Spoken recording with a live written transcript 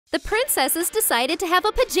The princesses decided to have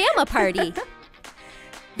a pajama party.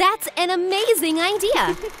 That's an amazing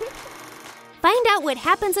idea! Find out what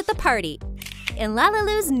happens at the party in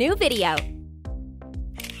LaLiLu's new video.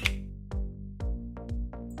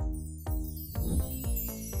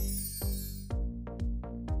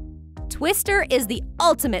 Twister is the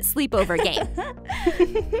ultimate sleepover game.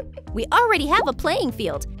 We already have a playing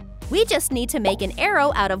field. We just need to make an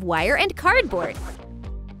arrow out of wire and cardboard.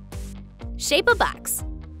 Shape a box.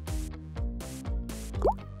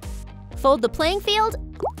 Fold the playing field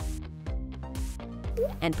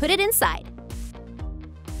and put it inside.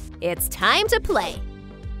 It's time to play.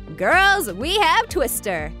 Girls, we have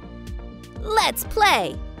Twister. Let's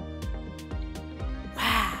play.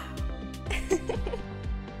 Wow.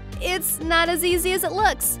 It's not as easy as it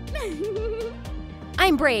looks.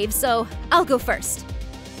 I'm brave, so I'll go first.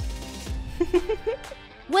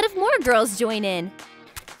 What if more girls join in?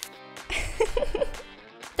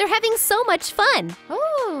 They're having so much fun.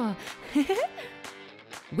 Oh.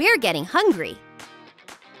 We're getting hungry.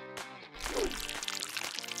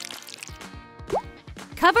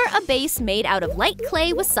 Cover a base made out of light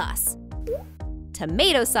clay with sauce.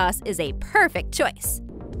 Tomato sauce is a perfect choice.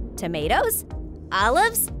 Tomatoes,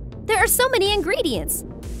 olives, there are so many ingredients.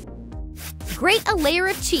 Grate a layer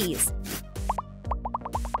of cheese.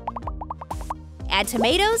 Add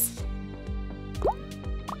tomatoes.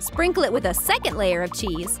 Sprinkle it with a second layer of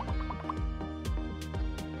cheese.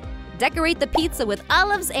 Decorate the pizza with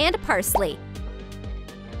olives and parsley.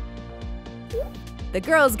 The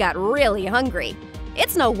girls got really hungry.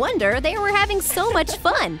 It's no wonder they were having so much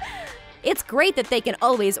fun. It's great that they can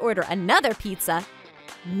always order another pizza.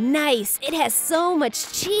 Nice, it has so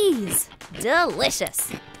much cheese.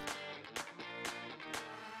 Delicious.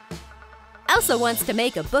 Elsa wants to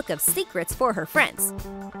make a book of secrets for her friends.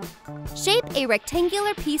 Shape a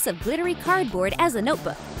rectangular piece of glittery cardboard as a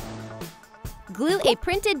notebook. Glue a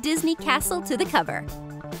printed Disney castle to the cover.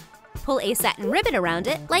 Pull a satin ribbon around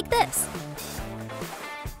it like this.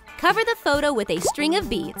 Cover the photo with a string of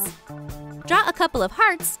beads. Draw a couple of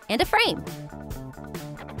hearts and a frame.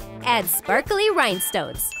 Add sparkly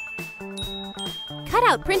rhinestones. Cut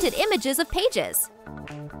out printed images of pages.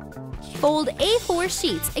 Fold A4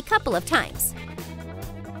 sheets a couple of times.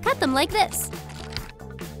 Cut them like this.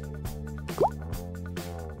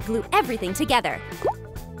 Glue everything together.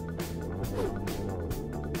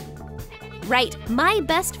 Write "My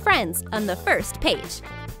best friends" on the first page.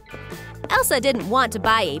 Elsa didn't want to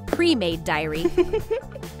buy a pre-made diary.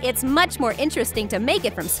 It's much more interesting to make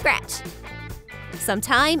it from scratch. Some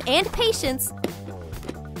time and patience,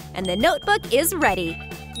 and the notebook is ready.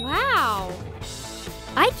 Wow!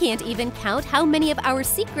 I can't even count how many of our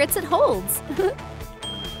secrets it holds.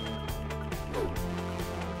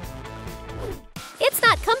 It's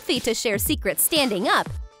not comfy to share secrets standing up,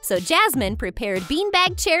 so Jasmine prepared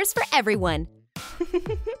beanbag chairs for everyone.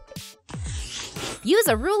 Use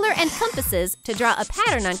a ruler and compasses to draw a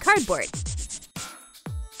pattern on cardboard.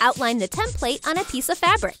 Outline the template on a piece of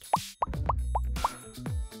fabric.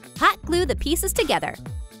 Hot glue the pieces together.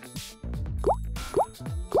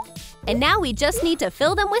 And now we just need to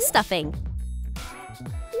fill them with stuffing.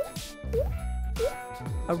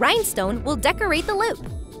 A rhinestone will decorate the loop.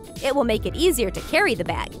 It will make it easier to carry the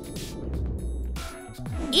bag.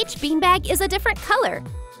 Each beanbag is a different color,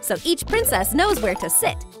 so each princess knows where to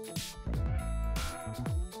sit.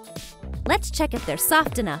 Let's check if they're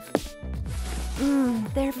soft enough.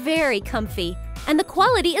 They're very comfy, and the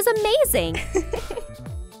quality is amazing.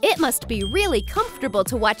 It must be really comfortable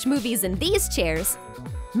to watch movies in these chairs.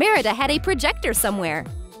 Merida had a projector somewhere.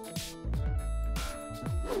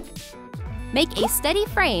 Make a steady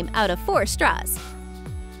frame out of 4 straws.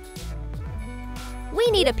 We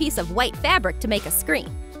need a piece of white fabric to make a screen.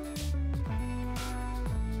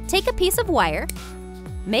 Take a piece of wire,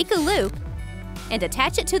 make a loop, and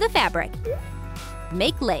attach it to the fabric.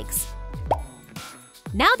 Make legs.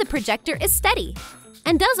 Now the projector is steady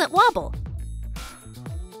and doesn't wobble.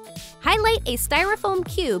 Highlight a styrofoam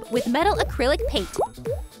cube with metal acrylic paint.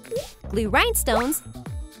 Glue rhinestones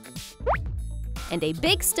and a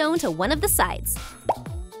big stone to one of the sides.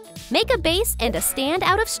 Make a base and a stand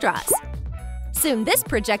out of straws. Soon this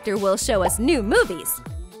projector will show us new movies.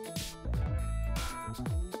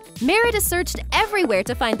 Merida searched everywhere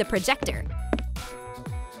to find the projector.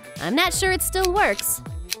 I'm not sure it still works.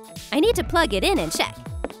 I need to plug it in and check.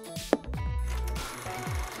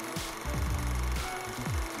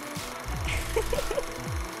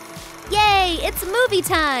 Yay! It's movie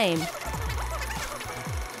time!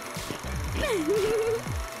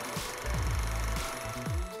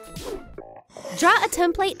 Draw a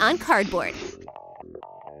template on cardboard.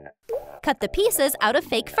 Cut the pieces out of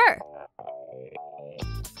fake fur.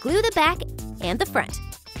 Glue the back and the front.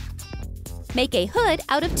 Make a hood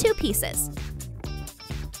out of 2 pieces.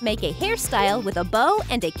 Make a hairstyle with a bow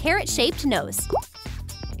and a carrot-shaped nose.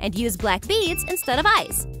 And use black beads instead of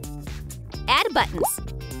eyes. Add buttons.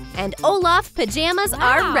 And Olaf pajamas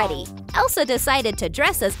are ready. Elsa decided to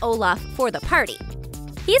dress as Olaf for the party.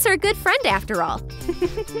 He's her good friend after all.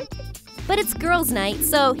 But it's girls' night,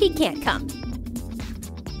 so he can't come.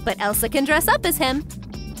 But Elsa can dress up as him.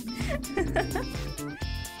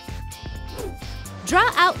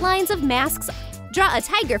 Draw outlines of masks. Draw a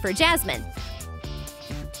tiger for Jasmine.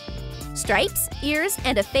 Stripes, ears,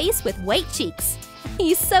 and a face with white cheeks.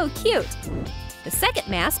 He's so cute. The second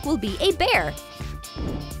mask will be a bear.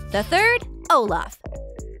 The third, Olaf.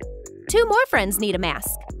 2 more friends need a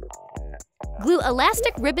mask. Glue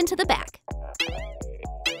elastic ribbon to the back.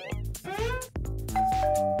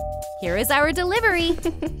 Here is our delivery.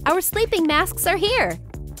 Our sleeping masks are here.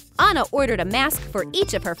 Anna ordered a mask for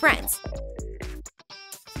each of her friends.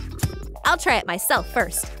 I'll try it myself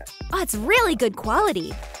first. Oh, it's really good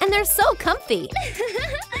quality, and they're so comfy.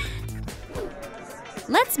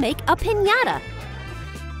 Let's make a piñata.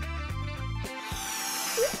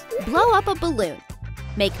 Blow up a balloon.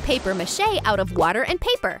 Make paper mache out of water and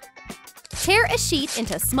paper. Tear a sheet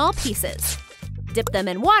into small pieces. Dip them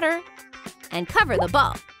in water and cover the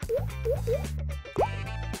ball.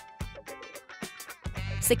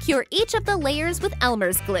 Secure each of the layers with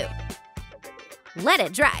Elmer's glue. Let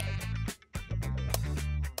it dry.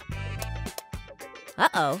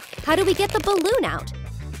 Uh-oh, how do we get the balloon out?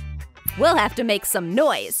 We'll have to make some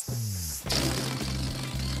noise.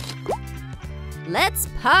 Let's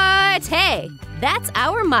party! That's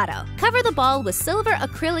our motto. Cover the ball with silver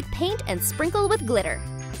acrylic paint and sprinkle with glitter.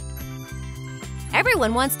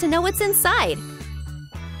 Everyone wants to know what's inside.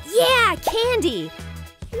 Yeah, candy!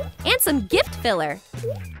 And some gift filler.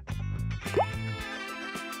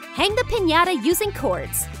 Hang the piñata using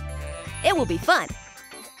cords. It will be fun.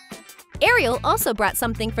 Ariel also brought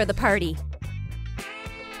something for the party.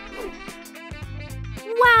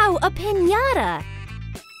 Wow, a piñata!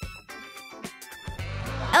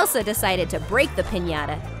 Elsa decided to break the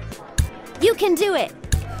piñata. You can do it!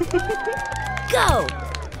 Go!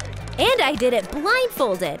 And I did it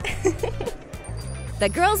blindfolded. The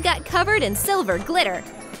girls got covered in silver glitter.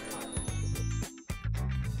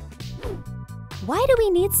 Why do we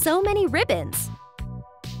need so many ribbons?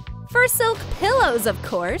 For silk pillows, of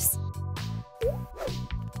course.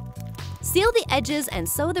 Seal the edges and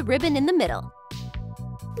sew the ribbon in the middle.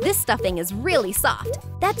 This stuffing is really soft.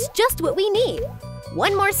 That's just what we need.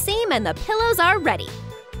 One more seam and the pillows are ready.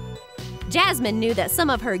 Jasmine knew that some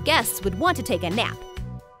of her guests would want to take a nap.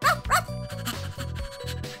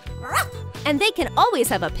 And they can always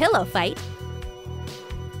have a pillow fight.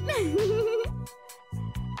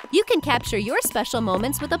 You can capture your special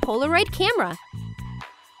moments with a Polaroid camera.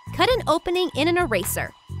 Cut an opening in an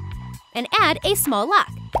eraser and add a small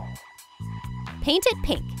lock. Paint it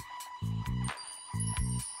pink.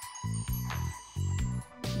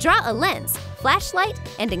 Draw a lens, flashlight,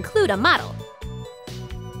 and include a model.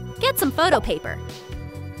 Get some photo paper.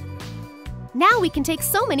 Now we can take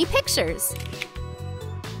so many pictures.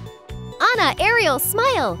 Anna, Ariel,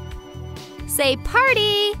 smile. Say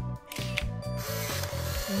party.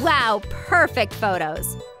 Wow, perfect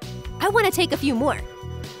photos. I want to take a few more.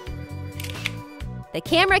 The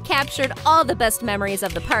camera captured all the best memories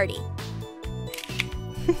of the party.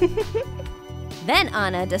 Then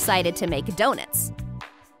Anna decided to make donuts.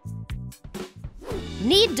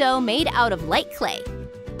 Knead dough made out of light clay.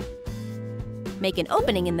 Make an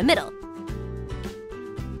opening in the middle.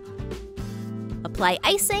 Apply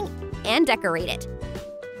icing and decorate it.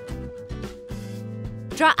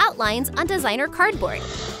 Draw outlines on designer cardboard.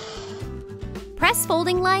 Press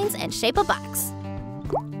folding lines and shape a box.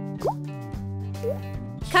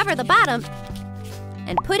 Cover the bottom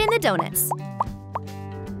and put in the donuts.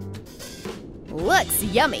 Looks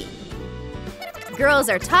yummy. Girls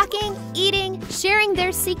are talking, eating, sharing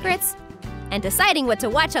their secrets, and deciding what to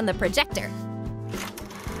watch on the projector.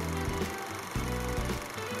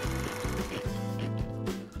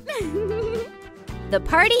 The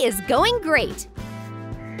party is going great.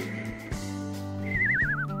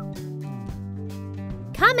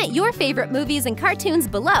 Comment your favorite movies and cartoons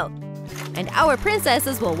below, and our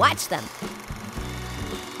princesses will watch them.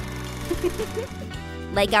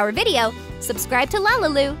 Like our video, subscribe to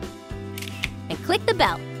LaLiLu, and click the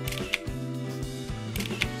bell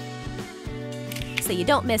so you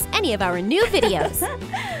don't miss any of our new videos.